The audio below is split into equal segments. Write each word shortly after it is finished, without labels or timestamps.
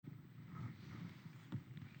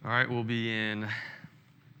All right, we'll be in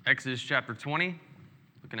Exodus chapter 20,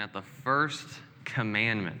 looking at the first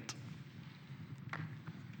commandment.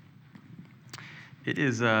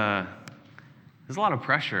 There's a lot of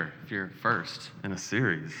pressure if you're first in a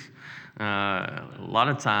series. A lot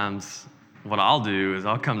of times, what I'll do is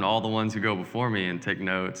I'll come to all the ones who go before me and take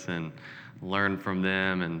notes and learn from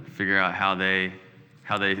them and figure out how they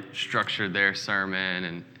structured their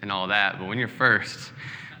sermon and all that. But when you're first,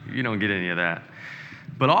 you don't get any of that.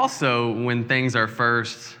 But also, when things are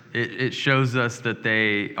first, it shows us that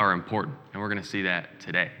they are important, and we're going to see that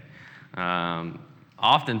today.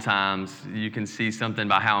 Oftentimes, you can see something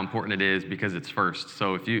about how important it is because it's first.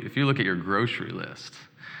 So if you look at your grocery list,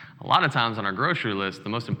 a lot of times on our grocery list, the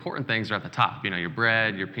most important things are at the top. Your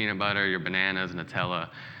bread, your peanut butter, your bananas, Nutella,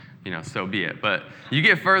 so be it. But you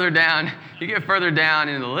get further down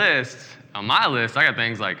in the list. On my list, I got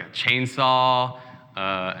things like a chainsaw,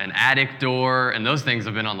 an attic door, and those things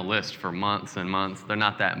have been on the list for months and months. They're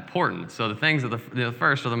not that important. So the things that the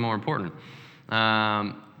first are the more important.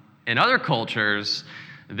 In other cultures,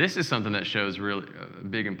 this is something that shows really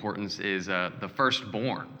big importance is the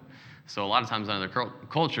firstborn. So a lot of times in other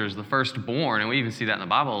cultures, the firstborn, and we even see that in the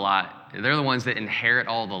Bible a lot, they're the ones that inherit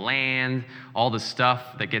all the land, all the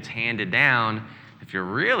stuff that gets handed down. If you're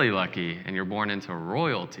really lucky and you're born into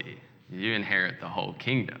royalty, you inherit the whole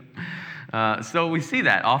kingdom. So we see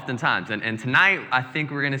that oftentimes. And tonight, I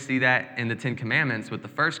think we're going to see that in the Ten Commandments with the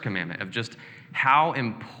first commandment of just how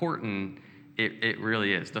important it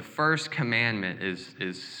really is. The first commandment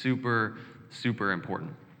is super, super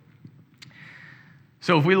important.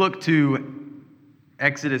 So if we look to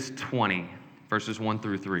Exodus 20, verses 1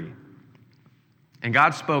 through 3. And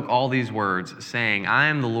God spoke all these words, saying, I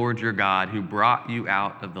am the Lord your God who brought you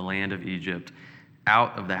out of the land of Egypt,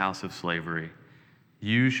 out of the house of slavery.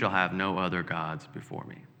 You shall have no other gods before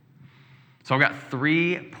me. So I've got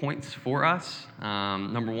 3 points for us.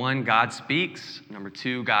 Number 1, God speaks. Number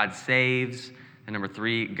 2, God saves. And number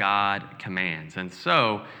 3, God commands. And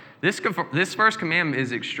so this first commandment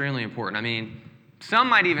is extremely important. I mean, some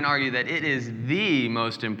might even argue that it is the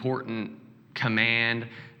most important command,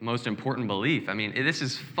 most important belief. I mean, this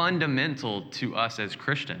is fundamental to us as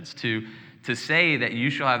Christians. To say that you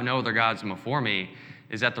shall have no other gods before me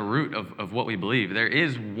is at the root of what we believe. There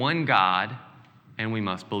is one God, and we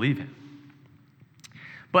must believe him.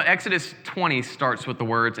 But Exodus 20 starts with the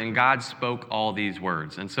words, and God spoke all these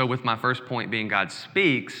words. And so with my first point being God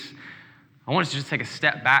speaks, I want us to just take a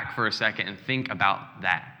step back for a second and think about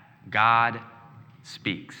that. God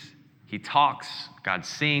speaks. He talks, God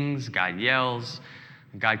sings, God yells,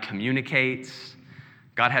 God communicates,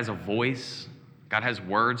 God has a voice, God has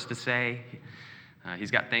words to say,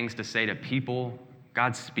 he's got things to say to people.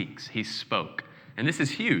 God speaks, he spoke. And this is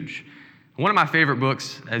huge. One of my favorite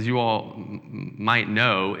books, as you all might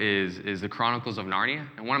know, is The Chronicles of Narnia.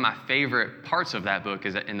 And one of my favorite parts of that book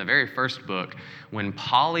is that in the very first book, when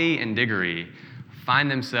Polly and Diggory find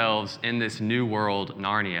themselves in this new world,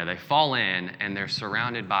 Narnia, they fall in and they're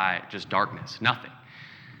surrounded by just darkness, nothing.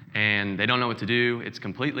 And they don't know what to do. It's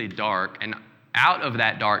completely dark. And out of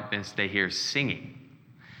that darkness, they hear singing.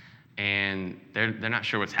 And they're not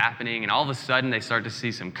sure what's happening. And all of a sudden, they start to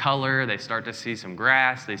see some color. They start to see some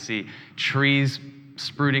grass. They see trees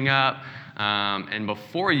sprouting up. And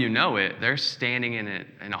before you know it, they're standing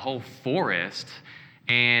in a whole forest.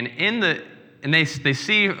 And they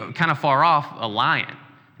see kind of far off a lion.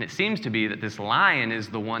 And it seems to be that this lion is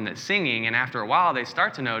the one that's singing. And after a while, they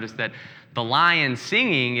start to notice that the lion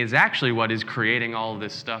singing is actually what is creating all of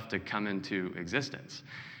this stuff to come into existence.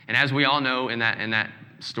 And as we all know in that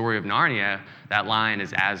story of Narnia, that lion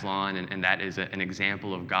is Aslan, and that is an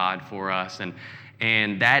example of God for us.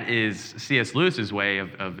 And that is C.S. Lewis's way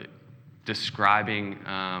of describing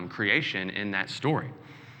creation in that story.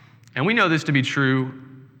 And we know this to be true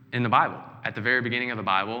in the Bible. At the very beginning of the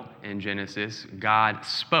Bible, in Genesis, God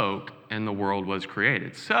spoke and the world was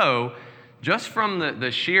created. So just from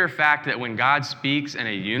the sheer fact that when God speaks and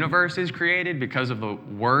a universe is created because of the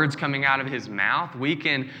words coming out of his mouth, we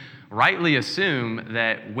can rightly assume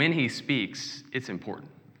that when he speaks, it's important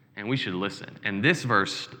and we should listen. And this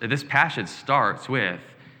passage starts with,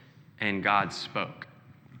 and God spoke.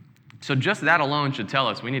 So just that alone should tell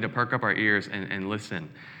us we need to perk up our ears and listen.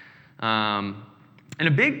 And a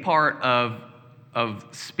big part of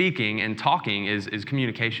speaking and talking is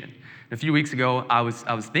communication. A few weeks ago, I was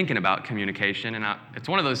thinking about communication, and it's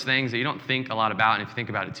one of those things that you don't think a lot about, and if you think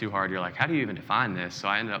about it too hard, you're like, how do you even define this? So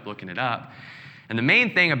I ended up looking it up. And the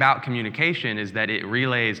main thing about communication is that it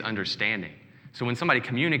relays understanding. So when somebody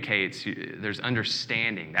communicates, there's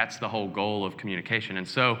understanding. That's the whole goal of communication. And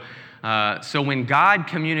so when God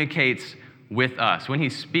communicates with us. When he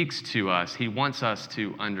speaks to us, he wants us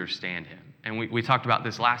to understand him. And we talked about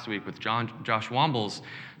this last week with Josh Womble's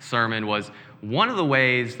sermon, was one of the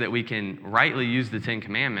ways that we can rightly use the Ten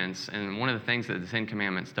Commandments, and one of the things that the Ten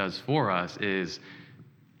Commandments does for us is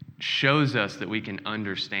shows us that we can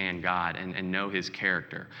understand God and know his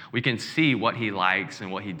character. We can see what he likes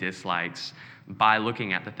and what he dislikes by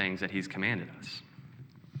looking at the things that he's commanded us.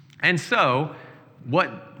 And so,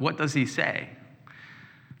 what does he say?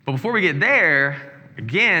 But before we get there,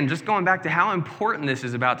 again, just going back to how important this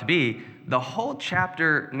is about to be, the whole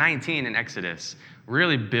chapter 19 in Exodus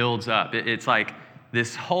really builds up. It's like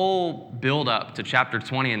this whole build up to chapter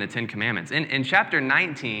 20 in the Ten Commandments. In chapter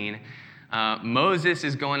 19, Moses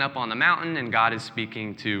is going up on the mountain and God is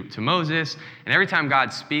speaking to Moses. And every time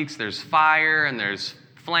God speaks, there's fire and there's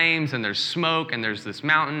flames and there's smoke and there's this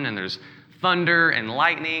mountain and there's thunder and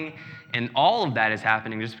lightning. And all of that is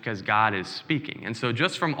happening just because God is speaking. And so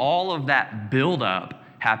just from all of that buildup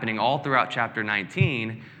happening all throughout chapter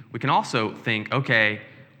 19, we can also think, okay,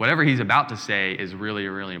 whatever he's about to say is really,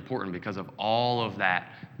 really important because of all of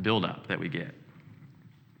that buildup that we get.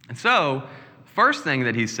 And so, first thing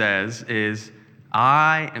that he says is,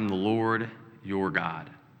 I am the Lord your God.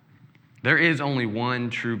 There is only one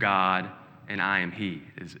true God, and I am he,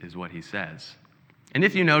 is what he says. And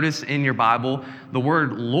if you notice in your Bible, the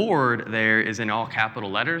word Lord there is in all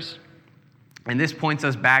capital letters. And this points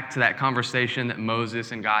us back to that conversation that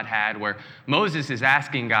Moses and God had, where Moses is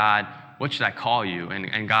asking God, what should I call you?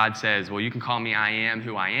 And God says, well, you can call me I am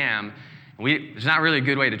who I am. There's not really a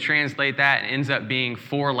good way to translate that. It ends up being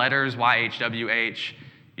 4 letters, YHWH.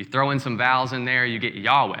 You throw in some vowels in there, you get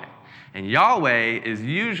Yahweh. And Yahweh is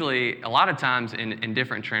usually, a lot of times in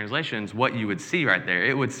different translations, what you would see right there.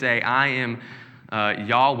 It would say, I am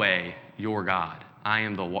Yahweh, your God. I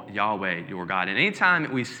am the Yahweh, your God. And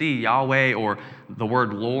anytime we see Yahweh or the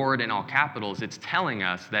word Lord in all capitals, it's telling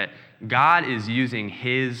us that God is using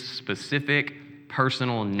his specific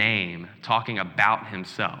personal name, talking about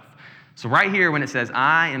himself. So right here, when it says,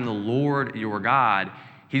 I am the Lord, your God,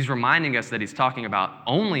 he's reminding us that he's talking about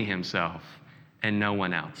only himself and no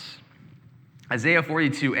one else. Isaiah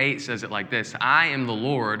 42:8 says it like this, I am the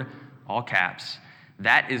Lord, all caps,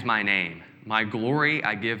 that is my name. My glory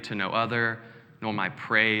I give to no other, nor my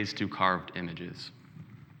praise to carved images.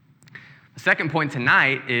 The second point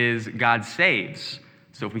tonight is God saves.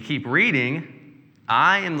 So if we keep reading,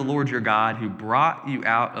 I am the Lord your God who brought you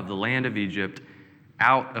out of the land of Egypt,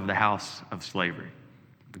 out of the house of slavery.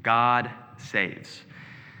 God saves.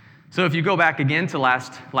 So if you go back again to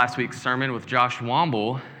last week's sermon with Josh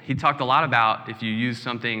Womble, he talked a lot about if you use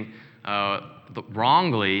something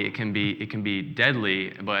wrongly, it can be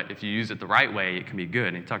deadly, but if you use it the right way, it can be good.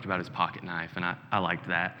 And he talked about his pocket knife, and I liked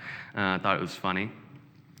that. I thought it was funny.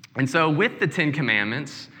 And so with the Ten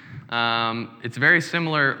Commandments, it's very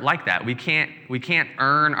similar like that. We can't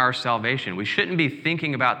earn our salvation. We shouldn't be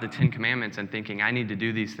thinking about the Ten Commandments and thinking, I need to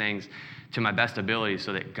do these things to my best ability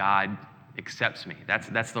so that God accepts me.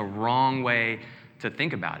 That's the wrong way to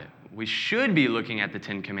think about it. We should be looking at the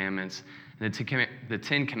Ten Commandments. The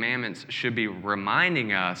Ten Commandments should be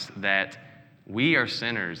reminding us that we are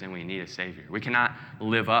sinners and we need a Savior. We cannot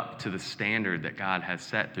live up to the standard that God has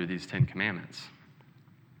set through these Ten Commandments.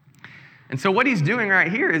 And so what he's doing right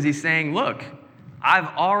here is he's saying, look, I've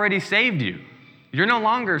already saved you. You're no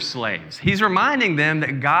longer slaves. He's reminding them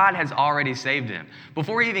that God has already saved them.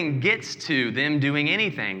 Before he even gets to them doing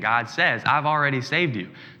anything, God says, I've already saved you.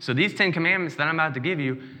 So these 10 commandments that I'm about to give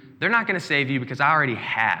you, they're not going to save you because I already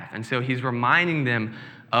have. And so he's reminding them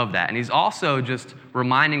of that. And he's also just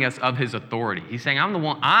reminding us of his authority. He's saying,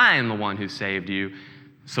 I am the one who saved you.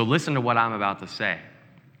 So listen to what I'm about to say.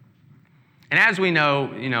 And as we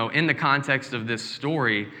know, in the context of this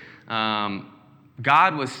story,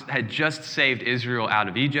 God had just saved Israel out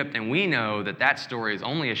of Egypt, and we know that story is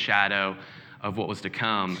only a shadow of what was to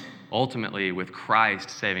come, ultimately with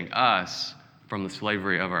Christ saving us from the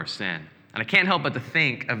slavery of our sin. And I can't help but to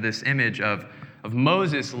think of this image of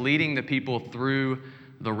Moses leading the people through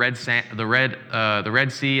the Red Sea,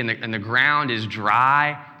 and the ground is dry.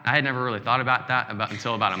 I had never really thought about that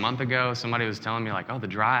until about a month ago. Somebody was telling me, the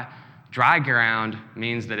dry ground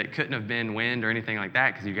means that it couldn't have been wind or anything like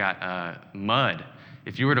that because you got mud.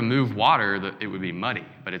 If you were to move water, it would be muddy,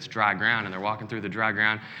 but it's dry ground, and they're walking through the dry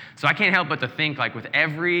ground. So I can't help but to think, with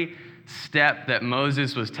every step that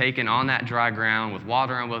Moses was taking on that dry ground with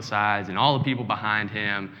water on both sides and all the people behind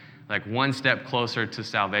him, one step closer to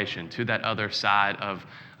salvation, to that other side of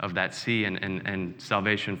that sea and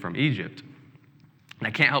salvation from Egypt. And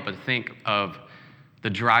I can't help but think of the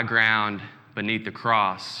dry ground beneath the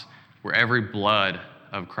cross where every blood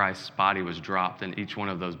of Christ's body was dropped, and each one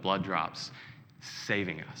of those blood drops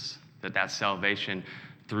saving us. That salvation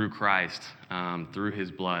through Christ, through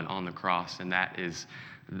his blood on the cross. And that is,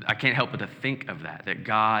 I can't help but to think of that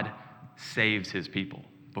God saves his people.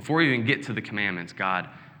 Before you even get to the commandments, God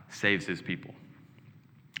saves his people.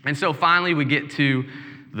 And so finally we get to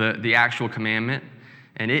the actual commandment,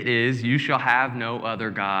 and it is, you shall have no other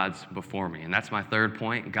gods before me. And that's my third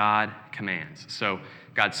point, God commands. So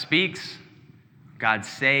God speaks, God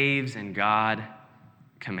saves, and God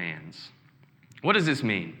commands. What does this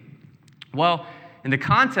mean? Well, in the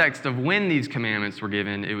context of when these commandments were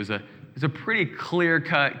given, it was a pretty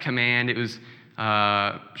clear-cut command. It was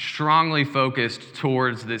strongly focused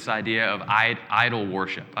towards this idea of idol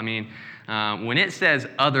worship. I mean, when it says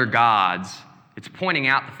other gods, it's pointing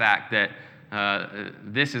out the fact that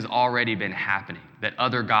this has already been happening, that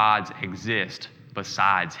other gods exist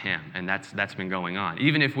besides him, and that's been going on.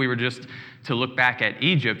 Even if we were just to look back at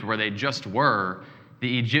Egypt, where they just were,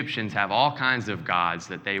 the Egyptians have all kinds of gods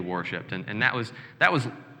that they worshipped, and that was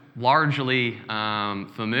largely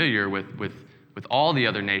familiar with all the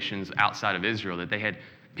other nations outside of Israel, that they had,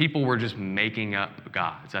 people were just making up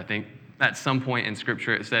gods. I think at some point in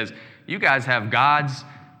Scripture it says, you guys have gods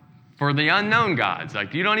for the unknown gods.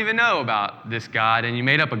 Like, you don't even know about this God, and you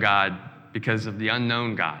made up a God because of the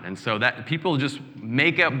unknown God. And so that people just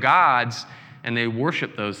make up gods, and they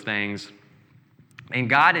worship those things. And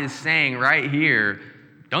God is saying right here,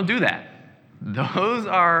 don't do that. Those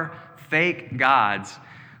are fake gods,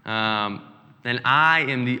 and I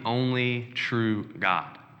am the only true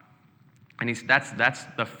God. And that's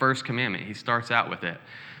the first commandment. He starts out with it.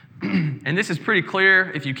 And this is pretty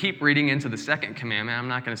clear if you keep reading into the second commandment. I'm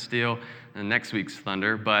not going to steal next week's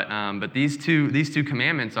thunder, but these two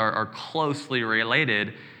commandments are closely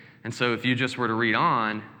related. And so if you just were to read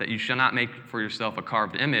on, that you shall not make for yourself a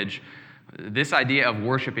carved image, this idea of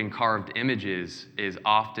worshiping carved images is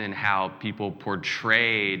often how people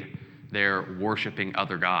portrayed their worshiping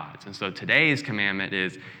other gods. And so today's commandment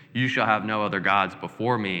is, you shall have no other gods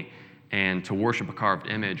before me. And to worship a carved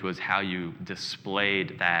image was how you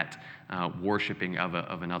displayed that worshiping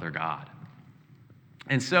of another god.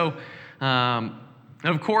 And so,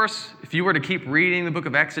 of course, if you were to keep reading the book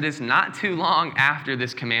of Exodus, not too long after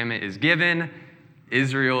this commandment is given,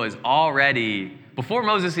 Israel is already, before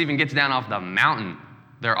Moses even gets down off the mountain,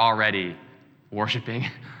 they're already worshiping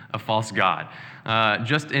a false god.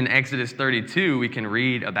 Just in Exodus 32, we can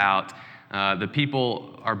read about the people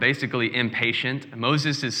are basically impatient.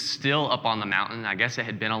 Moses is still up on the mountain. I guess it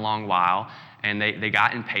had been a long while, and they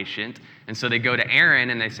got impatient. And so they go to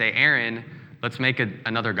Aaron, and they say, Aaron, let's make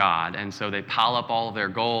another god. And so they pile up all of their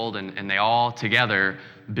gold, and they all together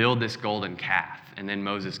build this golden calf. And then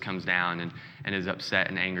Moses comes down and is upset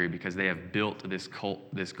and angry because they have built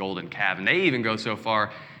this golden calf. And they even go so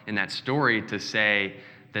far in that story to say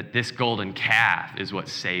that this golden calf is what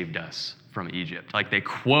saved us from Egypt. Like, they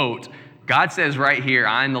quote, God says right here,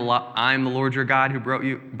 I'm the Lord your God who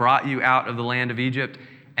brought you out of the land of Egypt.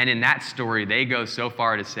 And in that story, they go so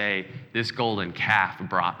far to say, this golden calf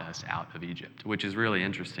brought us out of Egypt, which is really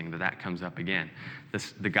interesting that comes up again,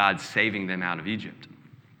 the God saving them out of Egypt.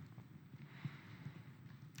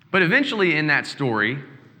 But eventually in that story,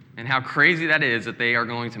 and how crazy that is that they are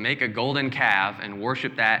going to make a golden calf and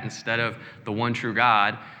worship that instead of the one true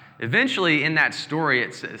God, eventually in that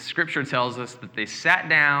story, Scripture tells us that they sat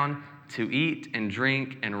down to eat and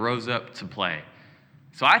drink and rose up to play.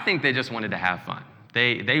 So I think they just wanted to have fun.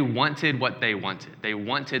 They wanted what they wanted. They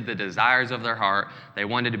wanted the desires of their heart. They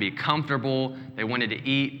wanted to be comfortable. They wanted to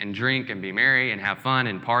eat and drink and be merry and have fun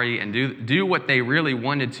and party and do what they really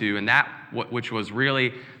wanted to, and which was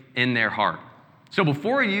really in their heart. So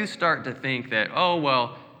before you start to think that, oh,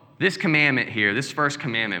 well, this commandment here, this first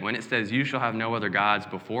commandment, when it says you shall have no other gods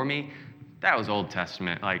before me, that was Old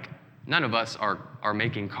Testament. Like, none of us are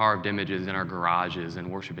making carved images in our garages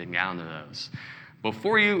and worshiping down to those.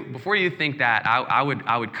 Before you think that,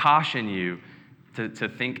 I would caution you to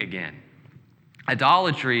think again.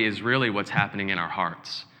 Idolatry is really what's happening in our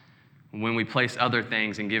hearts when we place other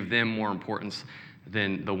things and give them more importance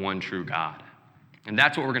than the one true God. And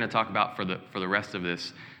that's what we're going to talk about for the rest of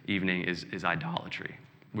this evening is idolatry,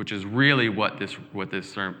 which is really what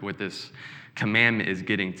this commandment is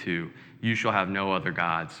getting to. You shall have no other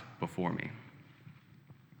gods before me.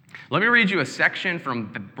 Let me read you a section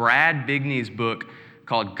from Brad Bigney's book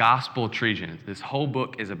called Gospel Treason. This whole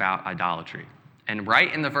book is about idolatry. And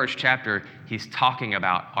right in the first chapter, he's talking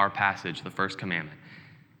about our passage, the first commandment.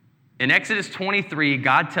 In Exodus 23,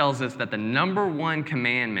 God tells us that the number one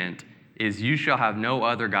commandment is you shall have no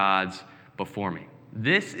other gods before me.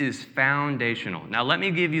 This is foundational. Now let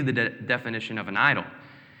me give you the definition of an idol.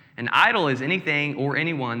 An idol is anything or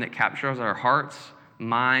anyone that captures our hearts,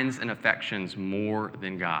 minds, and affections more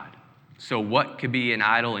than God. So what could be an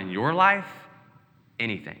idol in your life?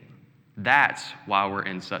 Anything. That's why we're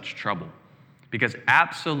in such trouble. Because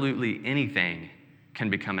absolutely anything can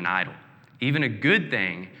become an idol. Even a good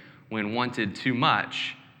thing, when wanted too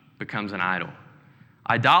much, becomes an idol.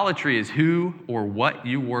 Idolatry is who or what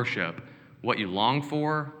you worship, what you long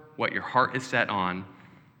for, what your heart is set on.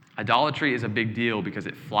 Idolatry is a big deal because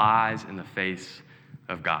it flies in the face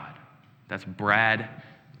of God. That's Brad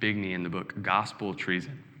Bigney in the book Gospel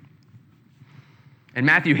Treason. And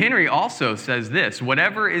Matthew Henry also says this: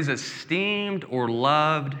 whatever is esteemed or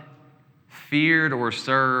loved, feared or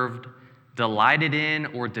served, delighted in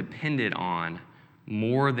or depended on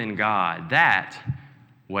more than God, that,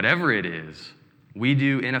 whatever it is, we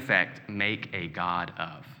do in effect make a god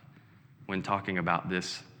of, when talking about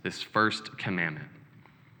this first commandment.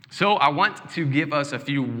 So I want to give us a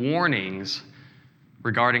few warnings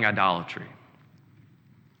regarding idolatry.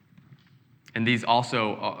 And these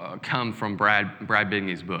also come from Brad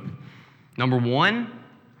Bigney's book. Number one,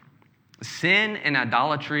 sin and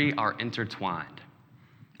idolatry are intertwined.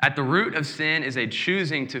 At the root of sin is a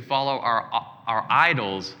choosing to follow our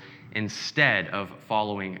idols instead of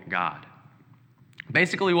following God.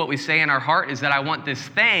 Basically, what we say in our heart is that I want this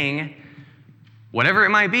thing, whatever it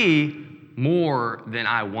might be, more than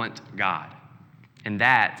I want God. And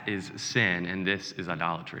that is sin, and this is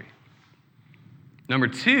idolatry. Number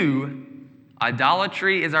two,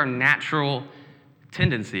 idolatry is our natural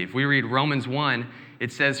tendency. If we read Romans 1,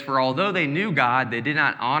 it says, "For although they knew God, they did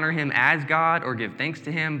not honor him as God or give thanks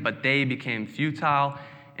to him, but they became futile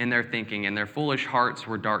in their thinking, and their foolish hearts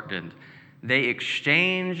were darkened. They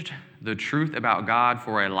exchanged the truth about God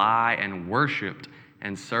for a lie and worshiped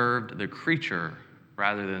and served the creature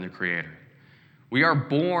rather than the Creator." We are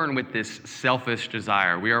born with this selfish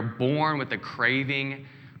desire. We are born with a craving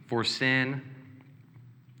for sin,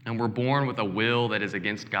 and we're born with a will that is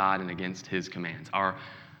against God and against his commands. Our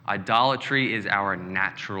idolatry is our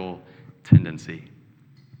natural tendency.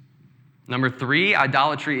 Number three,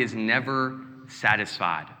 idolatry is never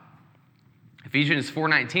satisfied. Ephesians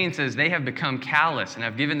 4:19 says, "They have become callous and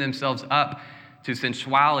have given themselves up to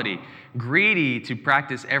sensuality, greedy to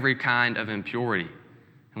practice every kind of impurity."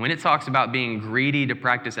 And when it talks about being greedy to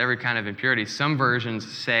practice every kind of impurity, some versions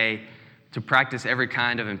say to practice every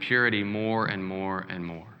kind of impurity more and more and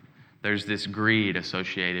more. There's this greed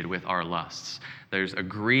associated with our lusts. There's a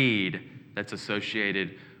greed that's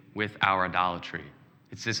associated with our idolatry.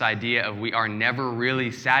 It's this idea of we are never really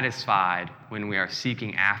satisfied when we are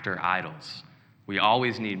seeking after idols. We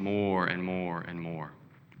always need more and more and more.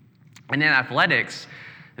 And in athletics,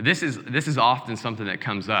 this is often something that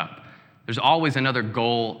comes up. There's always another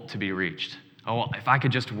goal to be reached. Oh, well, if I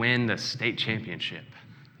could just win the state championship,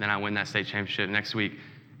 then I win that state championship next week.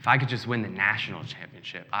 If I could just win the national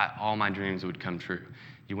championship, all my dreams would come true.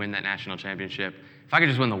 You win that national championship. If I could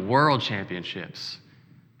just win the world championships,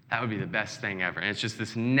 that would be the best thing ever. And it's just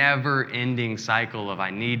this never-ending cycle of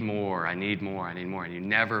I need more, I need more, I need more. And you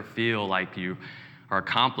never feel like you are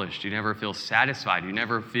accomplished. You never feel satisfied. You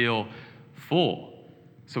never feel full.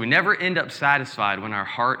 So we never end up satisfied when our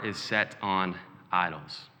heart is set on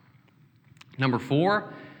idols. Number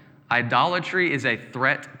four, idolatry is a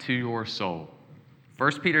threat to your soul.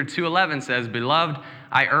 1 Peter 2:11 says, "Beloved,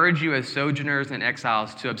 I urge you as sojourners and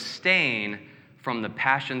exiles to abstain from the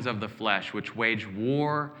passions of the flesh, which wage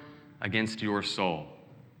war against your soul."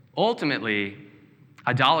 Ultimately,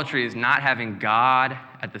 idolatry is not having God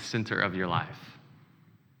at the center of your life.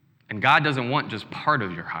 And God doesn't want just part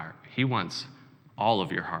of your heart. He wants all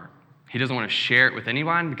of your heart. He doesn't want to share it with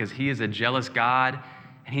anyone because he is a jealous God,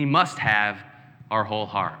 and he must have our whole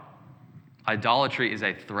heart. Idolatry is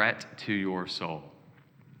a threat to your soul.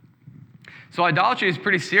 So idolatry is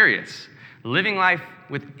pretty serious. Living life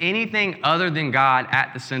with anything other than God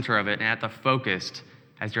at the center of it and at the focus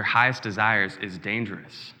as your highest desires is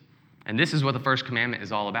dangerous. And this is what the first commandment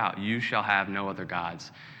is all about. You shall have no other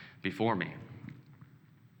gods before me.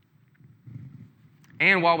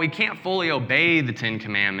 And while we can't fully obey the 10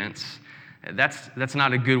 Commandments, that's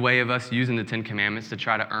not a good way of us using the 10 Commandments to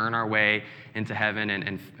try to earn our way into heaven.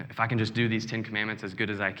 And if I can just do these 10 Commandments as good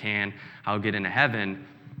as I can, I'll get into heaven.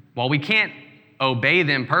 While we can't obey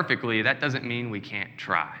them perfectly, that doesn't mean we can't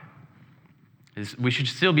try. We should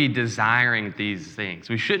still be desiring these things.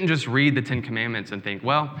 We shouldn't just read the 10 Commandments and think,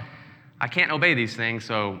 well, I can't obey these things,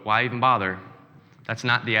 so why even bother? That's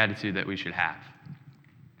not the attitude that we should have.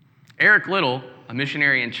 Eric Liddell, a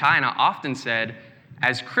missionary in China, often said,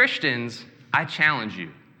 "As Christians, I challenge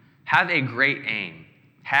you. Have a great aim.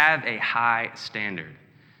 Have a high standard.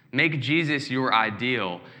 Make Jesus your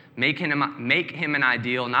ideal, make him an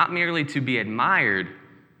ideal, not merely to be admired,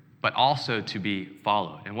 but also to be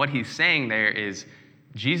followed. And what he's saying there is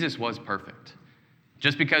Jesus was perfect.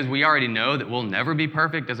 Just because we already know that we'll never be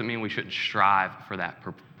perfect doesn't mean we shouldn't strive for that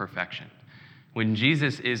perfection. When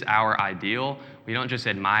Jesus is our ideal, we don't just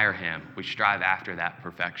admire him, we strive after that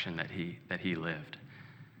perfection that he lived.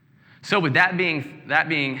 So with that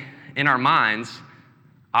being in our minds,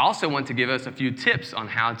 I also want to give us a few tips on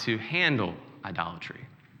how to handle idolatry.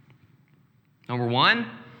 Number one,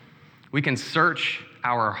 we can search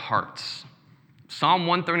our hearts. Psalm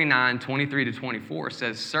 139, 23-24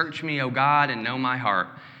 says, "Search me, O God, and know my heart.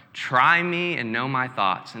 Try me and know my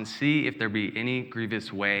thoughts, and see if there be any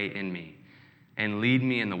grievous way in me, and lead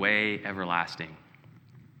me in the way everlasting."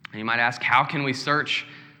 And you might ask, how can we search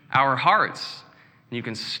our hearts? And you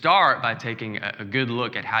can start by taking a good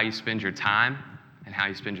look at how you spend your time, and how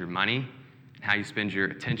you spend your money, and how you spend your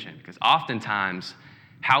attention. Because oftentimes,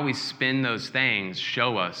 how we spend those things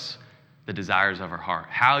show us the desires of our heart.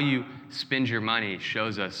 How you spend your money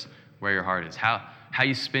shows us where your heart is. How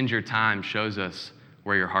you spend your time shows us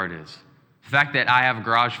where your heart is. The fact that I have a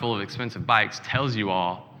garage full of expensive bikes tells you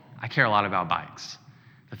all I care a lot about bikes.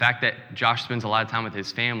 The fact that Josh spends a lot of time with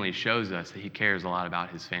his family shows us that he cares a lot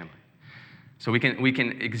about his family. So we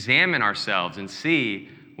can examine ourselves and see,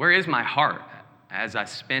 where is my heart as I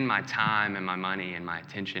spend my time and my money and my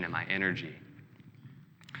attention and my energy?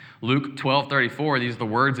 Luke 12:34, these are the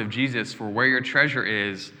words of Jesus, "For where your treasure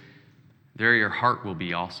is, there your heart will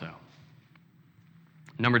be also."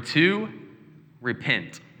 Number two,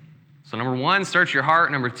 repent. So number one, search your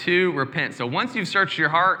heart. Number two, repent. So once you've searched your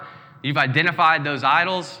heart, you've identified those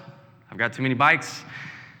idols. I've got too many bikes.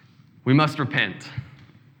 We must repent.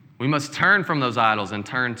 We must turn from those idols and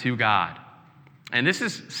turn to God. And this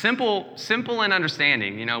is simple in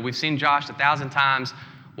understanding. You know, we've seen Josh 1,000 times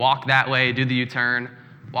walk that way, do the U-turn,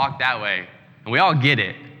 walk that way. And we all get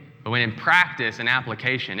it. But when in practice and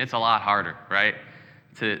application, it's a lot harder, right?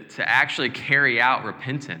 To actually carry out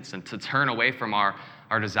repentance and to turn away from our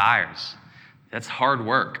desires. That's hard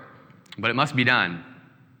work, but it must be done.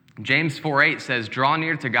 James 4:8 says, "Draw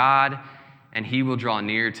near to God, and he will draw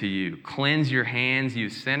near to you. Cleanse your hands, you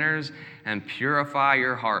sinners, and purify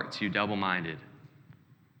your hearts, you double-minded."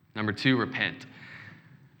 Number two, repent.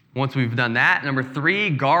 Once we've done that, number three,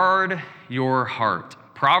 guard your heart.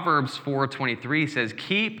 Proverbs 4:23 says,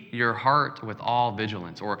 "Keep your heart with all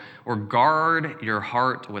vigilance," or guard your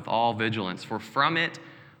heart with all vigilance, for from it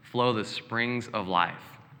flow the springs of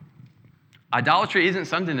life. Idolatry isn't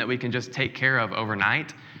something that we can just take care of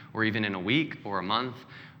overnight, or even in a week, or a month,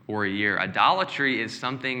 or a year. Idolatry is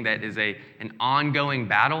something that is an ongoing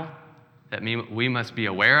battle that we must be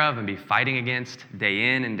aware of and be fighting against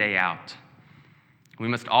day in and day out. We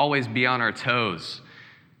must always be on our toes.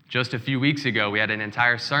 Just a few weeks ago, we had an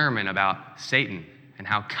entire sermon about Satan and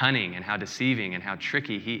how cunning and how deceiving and how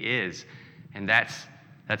tricky he is. And that's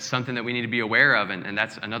something that we need to be aware of, and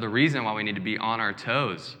that's another reason why we need to be on our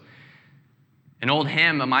toes. An old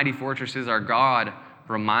hymn, "A Mighty Fortress is Our God,"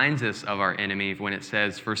 reminds us of our enemy when it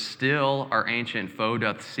says, "For still our ancient foe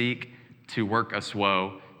doth seek to work us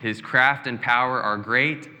woe. His craft and power are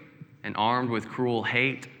great, and armed with cruel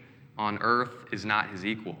hate, on earth is not his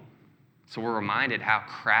equal." So we're reminded how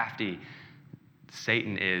crafty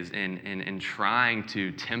Satan is in trying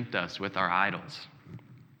to tempt us with our idols.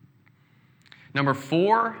 Number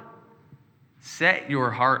four, set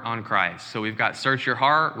your heart on Christ. So we've got search your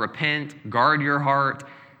heart, repent, guard your heart,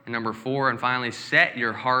 and number four, and finally, set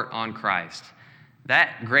your heart on Christ.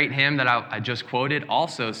 That great hymn that I just quoted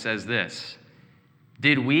also says this: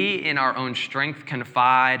 "Did we in our own strength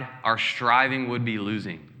confide, our striving would be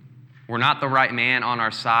losing. Were not the right man on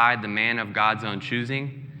our side, the man of God's own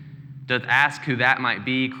choosing? Doth ask who that might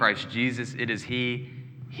be, Christ Jesus, it is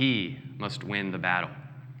he must win the battle."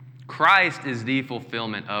 Christ is the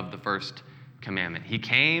fulfillment of the first commandment. He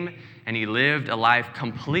came and he lived a life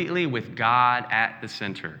completely with God at the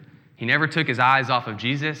center. He never took his eyes off of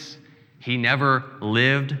Jesus. He never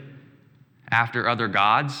lived after other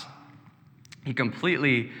gods. He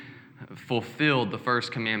completely fulfilled the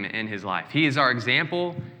first commandment in his life. He is our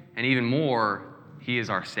example, and even more, he is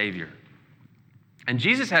our Savior. And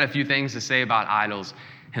Jesus had a few things to say about idols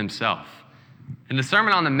himself. In the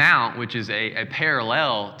Sermon on the Mount, which is a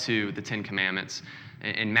parallel to the Ten Commandments,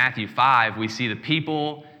 in Matthew 5, we see the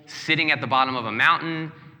people sitting at the bottom of a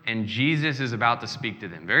mountain, and Jesus is about to speak to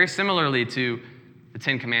them. Very similarly to the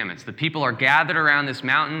Ten Commandments. The people are gathered around this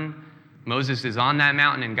mountain. Moses is on that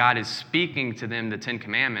mountain, and God is speaking to them the Ten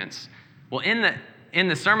Commandments. Well, in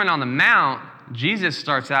the Sermon on the Mount, Jesus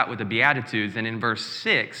starts out with the Beatitudes, and in verse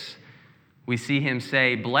 6, we see him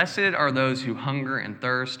say, "Blessed are those who hunger and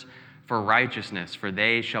thirst for righteousness, for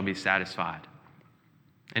they shall be satisfied."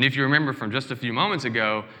 And if you remember from just a few moments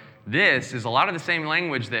ago, this is a lot of the same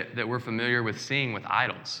language that we're familiar with seeing with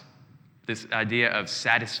idols. This idea of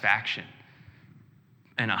satisfaction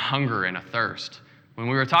and a hunger and a thirst. When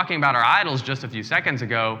we were talking about our idols just a few seconds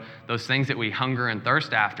ago, those things that we hunger and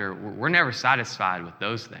thirst after, we're never satisfied with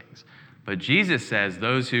those things. But Jesus says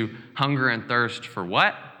those who hunger and thirst for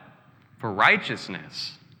what? For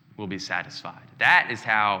righteousness will be satisfied. That is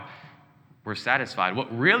how we're satisfied.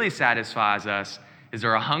 What really satisfies us is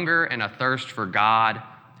there a hunger and a thirst for God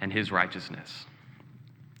and his righteousness.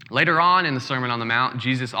 Later on in the Sermon on the Mount,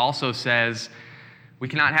 Jesus also says we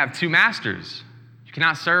cannot have two masters. You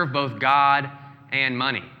cannot serve both God and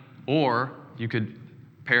money. Or you could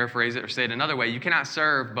paraphrase it or say it another way, you cannot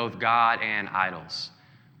serve both God and idols.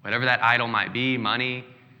 Whatever that idol might be, money,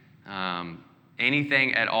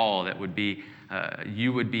 anything at all that would be,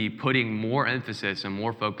 you would be putting more emphasis and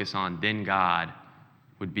more focus on than God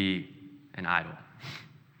would be an idol.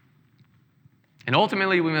 And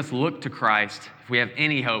ultimately, we must look to Christ if we have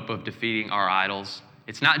any hope of defeating our idols.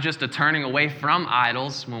 It's not just a turning away from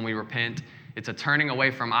idols when we repent. It's a turning away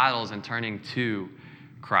from idols and turning to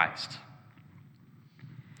Christ.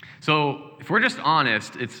 So if we're just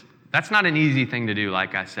honest, that's not an easy thing to do,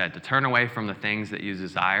 like I said, to turn away from the things that you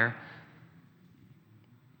desire.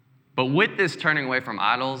 But with this turning away from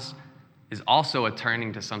idols is also a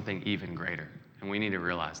turning to something even greater. And we need to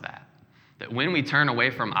realize that. That when we turn away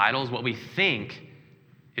from idols, what we think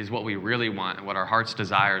is what we really want and what our heart's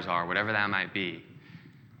desires are, whatever that might be.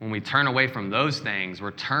 When we turn away from those things,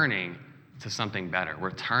 we're turning to something better. We're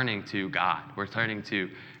turning to God. We're turning to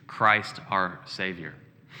Christ, our Savior.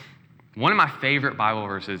 One of my favorite Bible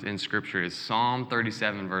verses in Scripture is Psalm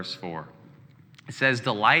 37, verse 4. It says,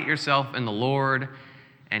 "Delight yourself in the Lord,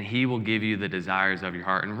 and he will give you the desires of your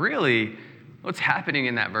heart." And really, what's happening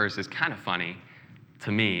in that verse is kind of funny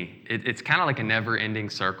to me. It's kind of like a never-ending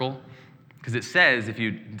circle, because it says, if you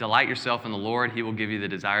delight yourself in the Lord, he will give you the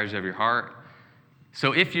desires of your heart.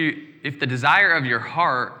 So if the desire of your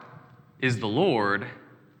heart is the Lord,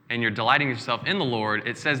 and you're delighting yourself in the Lord,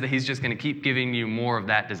 it says that he's just going to keep giving you more of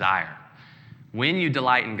that desire. When you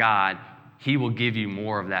delight in God, he will give you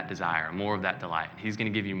more of that desire, more of that delight. He's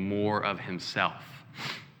going to give you more of himself.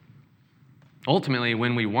 Ultimately,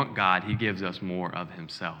 when we want God, he gives us more of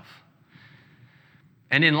himself.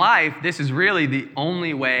 And in life, this is really the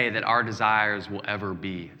only way that our desires will ever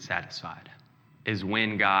be satisfied, is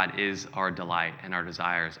when God is our delight and our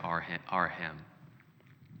desires are him.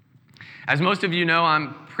 As most of you know, I'm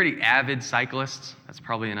a pretty avid cyclist. That's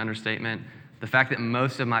probably an understatement. The fact that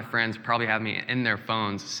most of my friends probably have me in their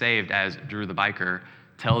phones saved as Drew the Biker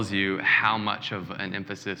tells you how much of an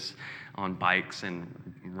emphasis on bikes and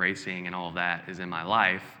racing and all of that is in my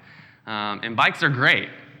life. And bikes are great.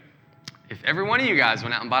 If every one of you guys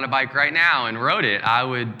went out and bought a bike right now and rode it, I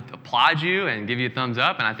would applaud you and give you a thumbs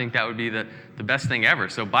up, and I think that would be the best thing ever.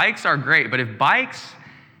 So bikes are great, but if bikes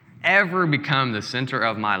ever become the center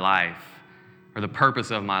of my life, or the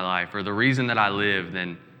purpose of my life, or the reason that I live,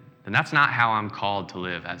 then that's not how I'm called to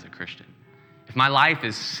live as a Christian. If my life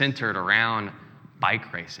is centered around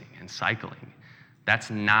bike racing and cycling, that's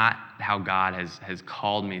not how God has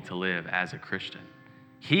called me to live as a Christian.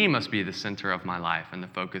 He must be the center of my life and the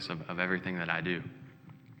focus of everything that I do.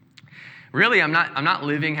 Really, I'm not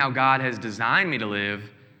living how God has designed me to live,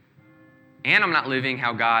 and I'm not living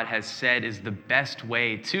how God has said is the best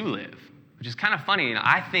way to live, which is kind of funny. You know,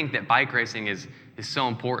 I think that bike racing is so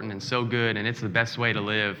important and so good, and it's the best way to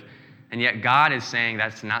live, and yet God is saying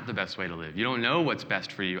that's not the best way to live. You don't know what's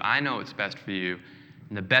best for you. I know what's best for you,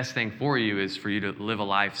 and the best thing for you is for you to live a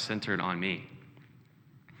life centered on me.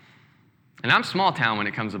 And I'm small town when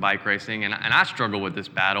it comes to bike racing, and I struggle with this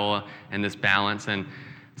battle and this balance, and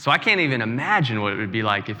so I can't even imagine what it would be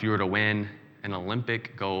like if you were to win an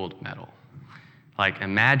Olympic gold medal. Like,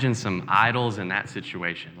 imagine some idols in that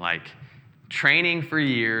situation, like training for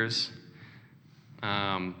years.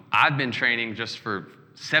 I've been training just for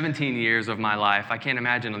 17 years of my life. I can't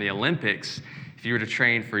imagine the Olympics if you were to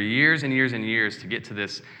train for years and years and years to get to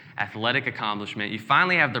this athletic accomplishment. You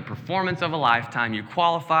finally have the performance of a lifetime. You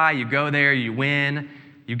qualify, you go there, you win,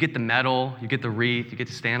 you get the medal, you get the wreath, you get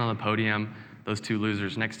to stand on the podium, those two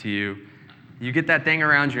losers next to you. You get that thing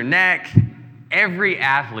around your neck. Every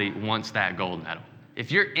athlete wants that gold medal.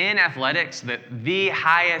 If you're in athletics, the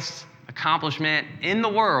highest accomplishment in the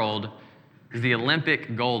world is the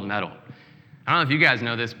Olympic gold medal. I don't know if you guys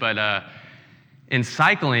know this, but in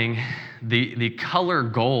cycling, the color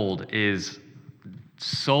gold is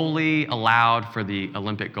solely allowed for the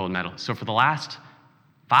Olympic gold medal. So for the last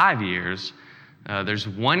 5 years, there's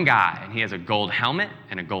one guy, and he has a gold helmet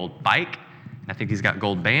and a gold bike. I think he's got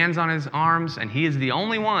gold bands on his arms, and he is the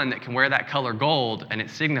only one that can wear that color gold, and it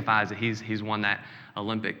signifies that he's won that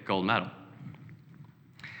Olympic gold medal.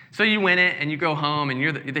 So you win it, and you go home, and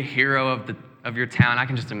you're the hero of your town. I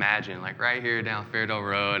can just imagine, like right here down Fairdale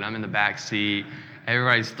Road, I'm in the back seat,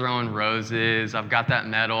 everybody's throwing roses, I've got that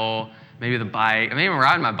medal, maybe the bike, I may even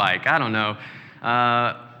ride my bike, I don't know.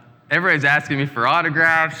 Everybody's asking me for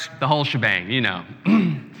autographs, the whole shebang, you know.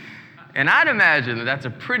 And I'd imagine that that's a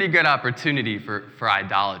pretty good opportunity for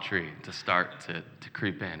idolatry to start to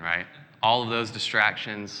creep in, right? All of those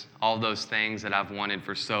distractions, all of those things that I've wanted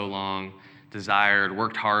for so long, desired,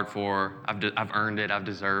 worked hard for, I've earned it, I've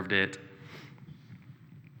deserved it.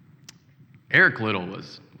 Eric Liddell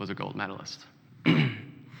was a gold medalist.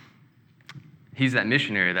 He's that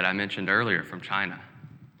missionary that I mentioned earlier from China.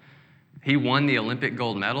 He won the Olympic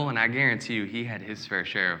gold medal, and I guarantee you he had his fair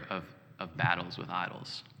share of battles with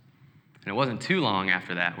idols. And it wasn't too long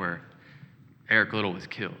after that where Eric Liddell was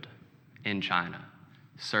killed in China,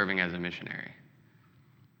 serving as a missionary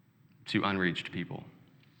to unreached people.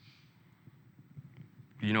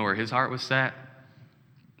 You know where his heart was set?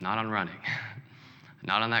 Not on running,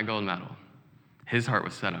 not on that gold medal. His heart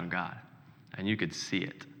was set on God, and you could see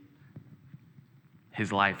it.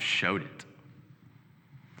 His life showed it.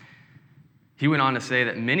 He went on to say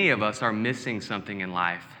that many of us are missing something in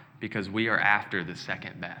life because we are after the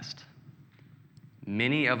second best.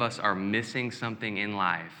 Many of us are missing something in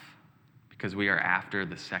life because we are after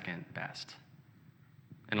the second best.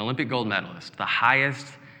 An Olympic gold medalist, the highest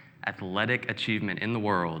athletic achievement in the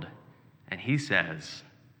world, and he says,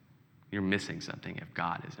 you're missing something if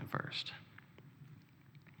God isn't first.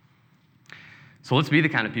 So let's be the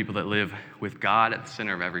kind of people that live with God at the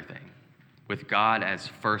center of everything, with God as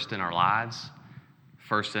first in our lives,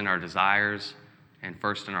 first in our desires, and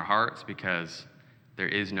first in our hearts, because there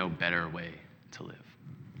is no better way to live.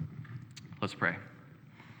 Let's pray.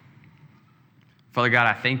 Father God,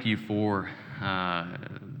 I thank you for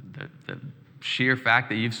the sheer fact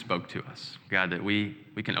that you've spoke to us. God, that we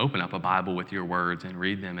can open up a Bible with your words and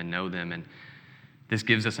read them and know them. And this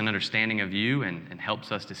gives us an understanding of you and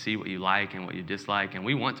helps us to see what you like and what you dislike. And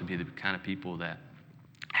we want to be the kind of people that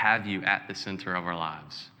have you at the center of our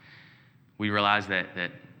lives. We realize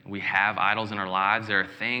that we have idols in our lives. There are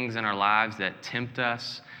things in our lives that tempt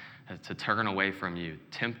us to turn away from you,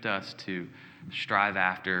 tempt us to strive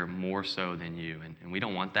after more so than you. And we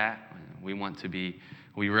don't want that.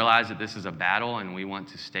 We realize that this is a battle, and we want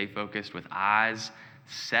to stay focused with eyes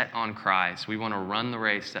set on Christ. We want to run the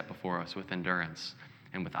race set before us with endurance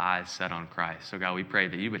and with eyes set on Christ. So God, we pray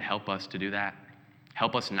that you would help us to do that.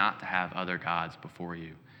 Help us not to have other gods before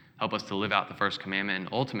you. Help us to live out the first commandment and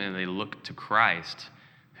ultimately look to Christ,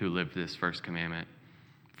 who lived this first commandment.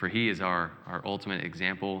 For he is our ultimate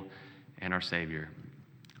example and our Savior.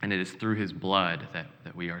 And it is through his blood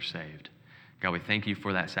that we are saved. God, we thank you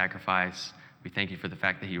for that sacrifice. We thank you for the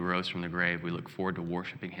fact that he rose from the grave. We look forward to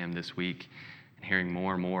worshiping him this week and hearing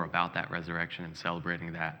more and more about that resurrection and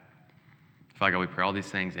celebrating that. Father God, we pray all these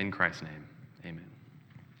things in Christ's name.